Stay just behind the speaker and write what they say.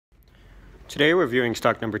Today we're viewing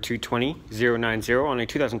stock number 220090 on a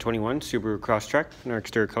 2021 Subaru Crosstrek, and our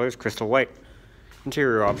exterior color is crystal white.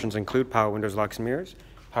 Interior options include power windows, locks and mirrors,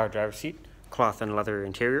 power driver's seat, cloth and leather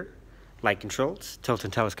interior, light controls, tilt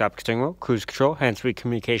and telescopic steering wheel, cruise control, hands-free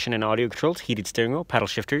communication and audio controls, heated steering wheel, paddle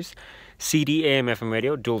shifters, CD, AM, FM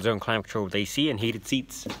radio, dual zone climate control with AC, and heated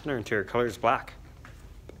seats. And our interior color is black.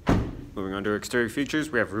 Moving on to exterior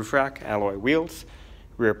features, we have roof rack, alloy wheels,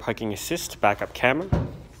 rear parking assist, backup camera,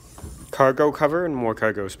 cargo cover, and more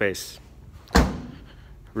cargo space.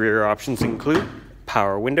 Rear options include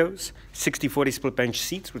power windows, 60/40 split bench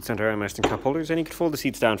seats with center armrest and cup holders, and you can fold the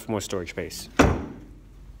seats down for more storage space.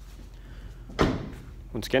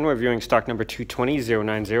 Once again, we're viewing stock number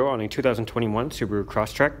 220090 on a 2021 Subaru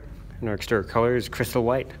Crosstrek, and our exterior color is crystal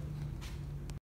white.